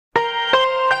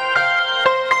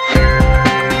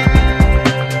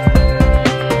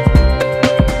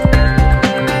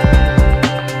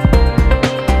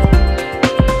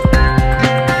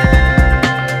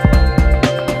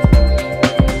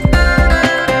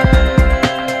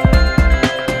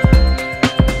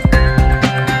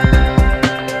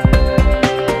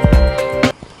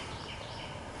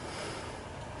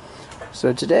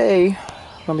So today,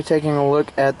 I'm going to be taking a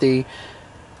look at the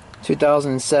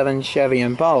 2007 Chevy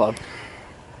Impala.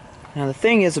 Now the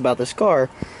thing is about this car,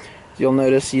 you'll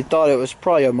notice you thought it was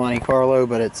probably a Monte Carlo,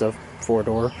 but it's a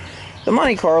four-door. The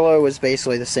Monte Carlo was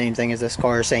basically the same thing as this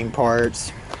car, same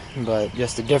parts, but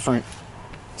just a different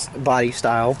body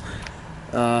style,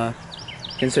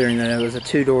 considering that it was a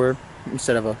two-door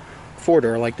instead of a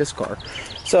four-door like this car.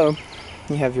 So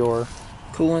you have your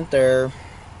coolant there,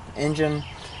 engine,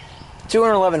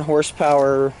 211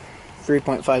 horsepower,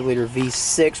 3.5 liter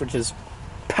V6, which is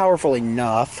powerful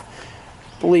enough.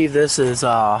 I believe this is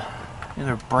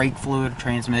either brake fluid,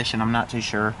 transmission, I'm not too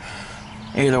sure.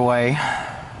 Either way,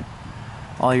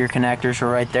 all your connectors are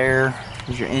right there.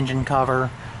 There's your engine cover.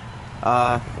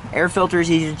 Air filter is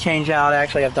easy to change out.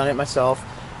 Actually, I've done it myself.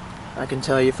 I can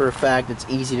tell you for a fact it's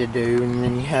easy to do. And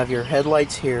then you have your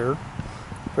headlights here.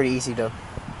 Pretty easy to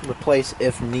replace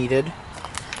if needed.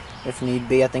 If need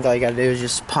be, I think all you gotta do is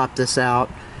just pop this out,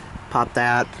 pop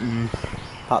that, and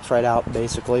pops right out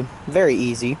basically. Very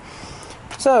easy.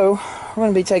 So, we're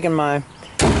gonna be taking my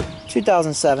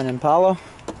 2007 Impala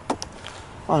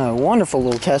on a wonderful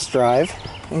little test drive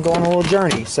and go on a little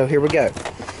journey. So here we go.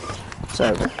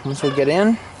 So, once we get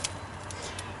in,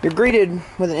 you're greeted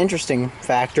with an interesting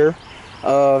factor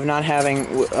of not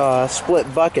having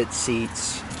split bucket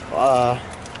seats.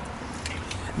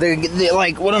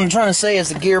 Like, what I'm trying to say is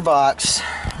the gearbox,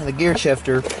 the gear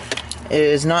shifter,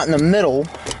 is not in the middle.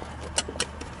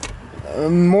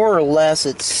 More or less,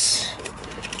 it's...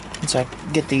 Once I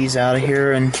get these out of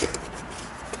here and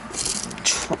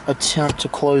attempt to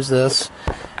close this.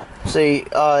 See,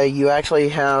 you actually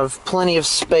have plenty of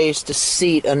space to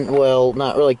seat, and well,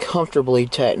 not really comfortably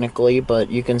technically,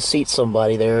 but you can seat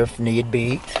somebody there if need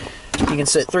be. You can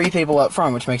sit 3 people up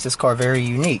front, which makes this car very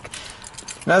unique.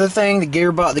 Another thing, the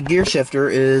gear shifter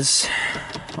is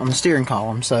on the steering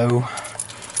column, so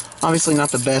obviously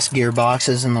not the best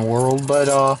gearboxes in the world, but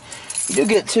you do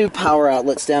get 2 power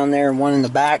outlets down there and 1 in the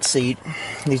back seat.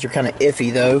 These are kind of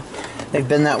iffy though. They've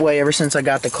been that way ever since I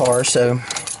got the car, so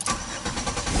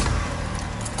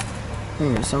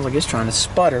it sounds like it's trying to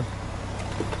sputter.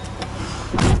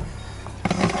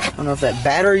 I don't know if that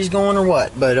battery's going or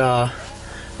what, but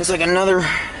it's like another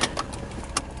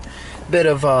bit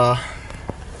of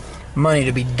money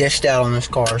to be dished out on this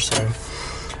car. So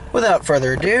without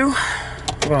further ado,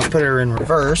 we're going to put her in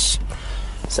reverse,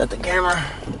 set the camera,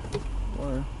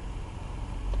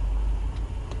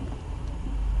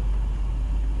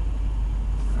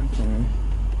 I can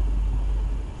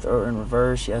throw her in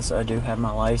reverse. Yes, I do have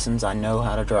my license, I know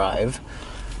how to drive.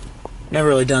 Never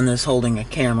really done this holding a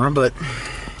camera, but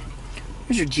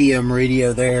here's your GM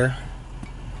radio there.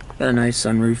 Got a nice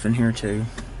sunroof in here too,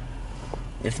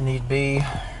 if need be.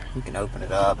 You can open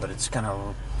it up, but it's kind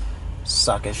of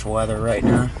suckish weather right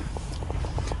now.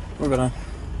 We're gonna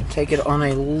take it on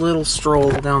a little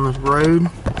stroll down the road,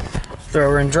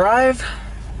 throw her in drive,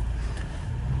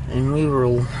 and we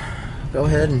will go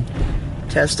ahead and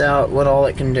test out what all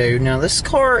it can do. Now this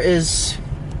car is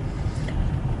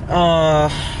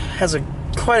has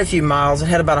quite a few miles. It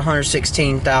had about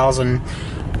 116,000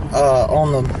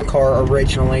 on the car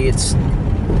originally. It's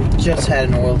just had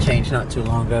an oil change not too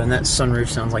long ago, and that sunroof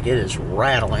sounds like it is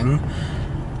rattling.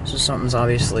 So something's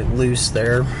obviously loose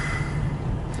there.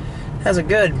 Has a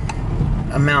good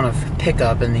amount of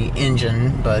pickup in the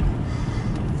engine, but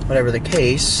whatever the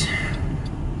case,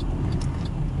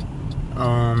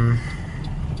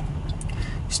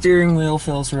 steering wheel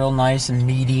feels real nice and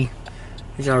meaty,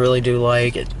 which I really do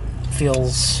like. It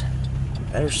feels...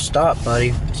 Better stop,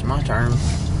 buddy. It's my turn.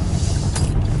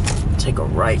 Take a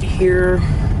right here.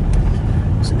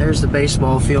 So there's the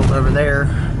baseball field over there.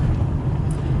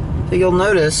 So you'll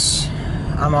notice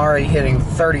I'm already hitting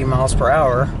 30 miles per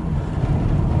hour.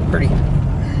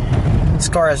 This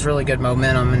car has really good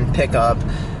momentum and pickup.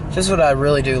 Just what I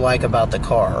really do like about the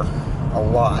car. A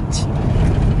lot.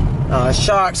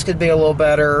 Shocks could be a little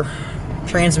better.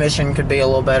 Transmission could be a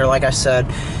little better. Like I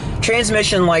said,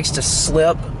 transmission likes to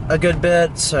slip a good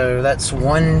bit, so that's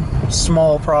one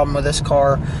small problem with this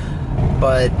car.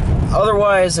 But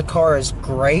otherwise, the car is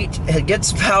great. It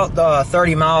gets about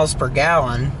 30 miles per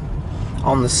gallon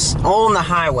on the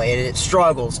highway. It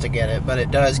struggles to get it, but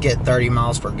it does get 30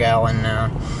 miles per gallon now.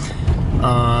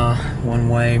 One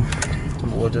way.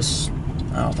 We'll just...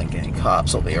 I don't think any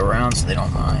cops will be around, so they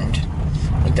don't mind.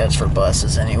 I think that's for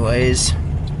buses anyways. I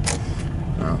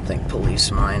don't think police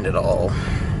mind at all.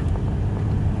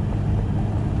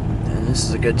 And this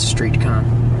is a good street to kind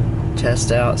of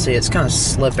test out. See, it's kind of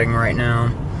slipping right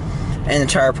now, and the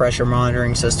tire pressure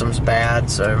monitoring system's bad,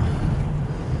 so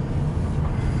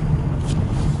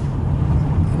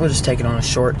we'll just take it on a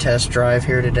short test drive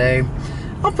here today.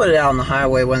 I'll put it out on the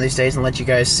highway one of these days and let you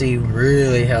guys see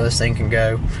really how this thing can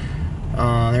go.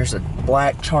 There's a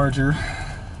black Charger.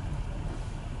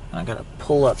 I gotta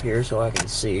pull up here so I can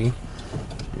see.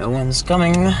 No one's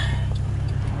coming.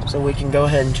 So we can go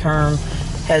ahead and turn.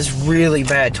 Has really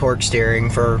bad torque steering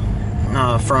for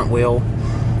front wheel.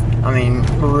 I mean,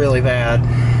 really bad.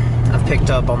 I've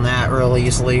picked up on that real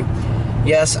easily.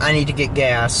 Yes, I need to get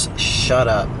gas. Shut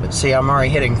up. But see, I'm already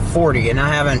hitting 40, and I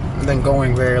haven't been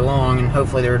going very long, and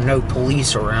hopefully there are no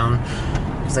police around,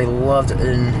 because they love to,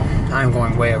 and I'm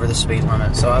going way over the speed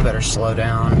limit, so I better slow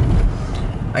down.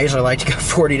 I usually like to go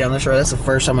 40 down this road. That's the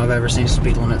first time I've ever seen a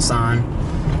speed limit sign.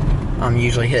 I'm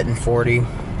usually hitting 40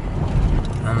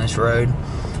 on this road.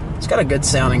 It's got a good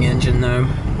sounding engine, though,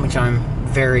 which I'm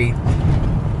very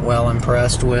well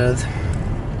impressed with.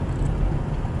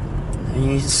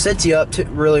 And it sets you up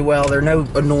really well. There are no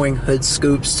annoying hood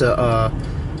scoops to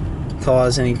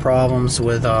cause any problems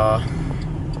with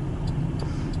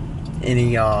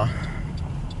any what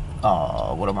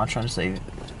am I trying to say?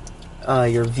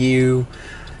 Your view.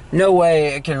 No way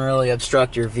it can really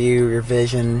obstruct your view, your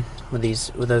vision with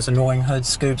those annoying hood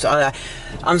scoops.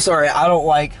 I'm sorry, I don't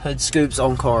like hood scoops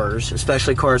on cars,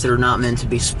 especially cars that are not meant to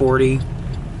be sporty.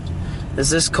 As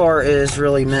this car is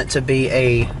really meant to be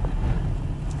a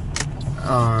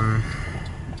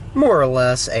more or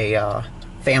less a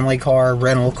family car,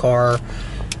 rental car,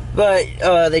 but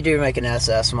they do make an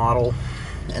SS model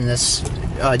in this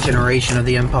generation of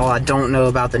the Impala. I don't know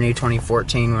about the new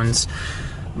 2014 ones,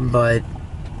 but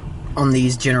on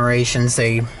these generations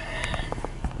they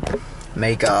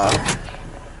make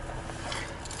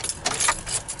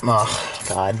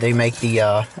they make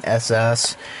the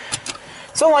SS.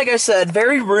 So like I said,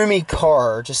 very roomy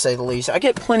car, to say the least. I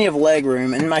get plenty of leg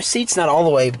room, and my seat's not all the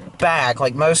way back.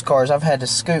 Like most cars, I've had to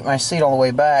scoot my seat all the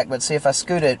way back, but see, if I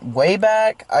scoot it way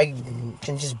back, I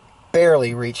can just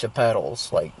barely reach the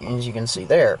pedals, like as you can see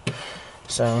there.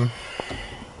 So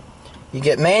you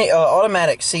get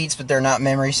automatic seats, but they're not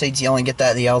memory seats. You only get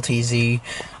that in the LTZ.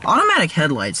 Automatic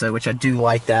headlights, though, which I do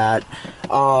like that.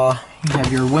 You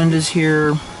have your windows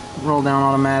here, roll down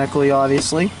automatically,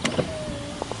 obviously.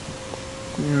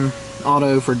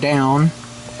 Auto for down,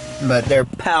 but they're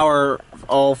power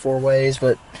all four ways,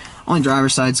 but only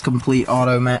driver's side's complete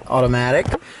automatic.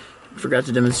 Forgot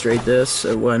to demonstrate this,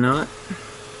 so why not?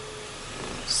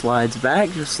 Slides back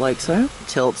just like so.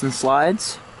 Tilts and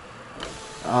slides.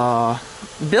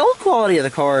 Build quality of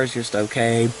the car is just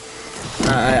okay.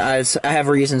 I have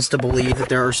reasons to believe that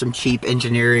there are some cheap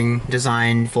engineering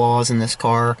design flaws in this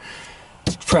car.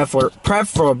 Preferably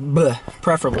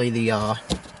the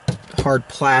hard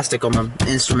plastic on the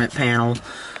instrument panel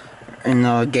and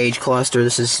the gauge cluster.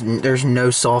 There's no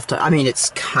soft touch. I mean,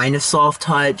 it's kind of soft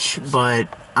touch, but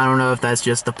I don't know if that's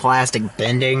just the plastic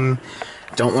bending.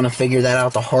 Don't want to figure that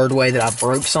out the hard way that I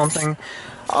broke something.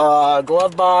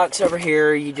 Glove box over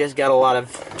here. You just got a lot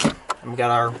of. We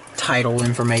got our title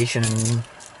information and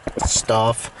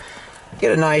stuff.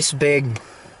 Get a nice big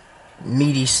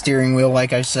meaty steering wheel.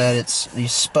 Like I said, it's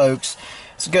these spokes.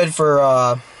 It's good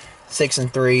for 6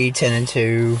 and 3, 10 and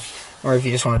 2, or if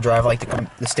you just want to drive like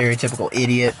the stereotypical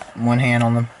idiot, one hand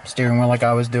on the steering wheel like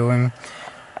I was doing.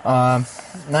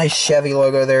 Nice Chevy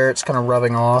logo there. It's kind of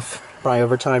rubbing off probably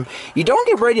over time. You don't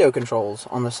get radio controls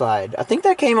on the side. I think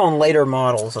that came on later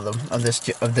models of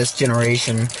this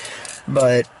generation,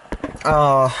 but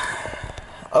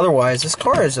otherwise this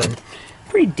car is a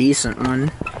pretty decent one.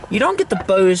 You don't get the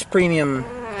Bose premium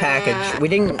package.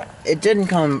 It didn't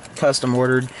come custom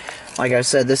ordered. Like I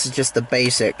said, this is just the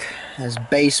basic, as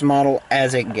base model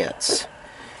as it gets.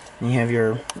 You have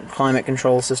your climate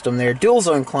control system there. Dual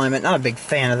zone climate, not a big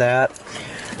fan of that.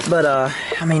 But,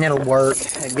 I mean, it'll work.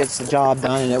 It gets the job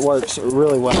done, and it works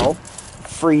really well.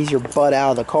 Freeze your butt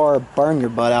out of the car, burn your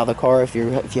butt out of the car if you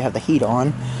have the heat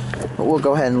on. But we'll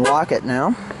go ahead and lock it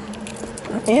now.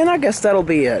 And I guess that'll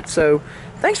be it. So,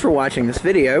 thanks for watching this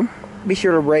video. Be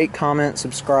sure to rate, comment,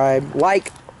 subscribe,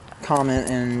 like, comment,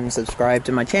 and subscribe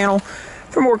to my channel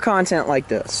for more content like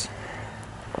this.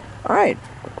 Alright,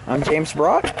 I'm James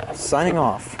Brock, signing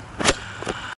off.